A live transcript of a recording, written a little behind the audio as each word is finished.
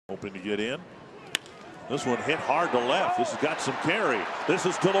Hoping to get in. This one hit hard to left. This has got some carry. This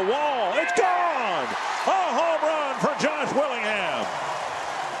is to the wall. It's gone! A home run for Josh Willingham.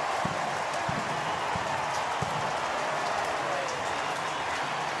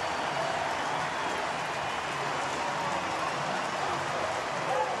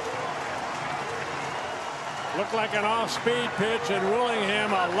 Looked like an off-speed pitch, and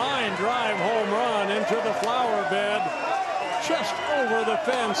Willingham a line drive home run into the flower bed, just over the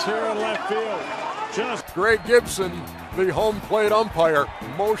fence here in left field. Greg Gibson, the home plate umpire,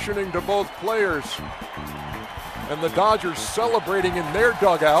 motioning to both players. And the Dodgers celebrating in their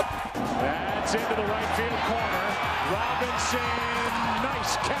dugout. That's into the right field corner. Robinson,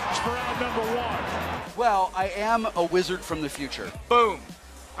 nice catch for out number one. Well, I am a wizard from the future. Boom.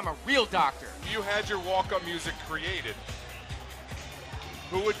 I'm a real doctor. If you had your walk-up music created,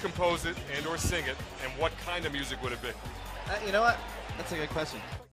 who would compose it and or sing it, and what kind of music would it be? You know what? That's a good question.